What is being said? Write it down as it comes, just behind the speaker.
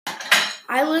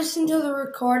I listened to the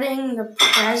recording, the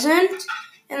present,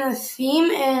 and the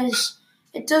theme is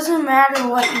it doesn't matter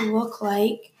what you look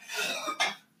like,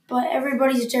 but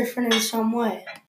everybody's different in some way.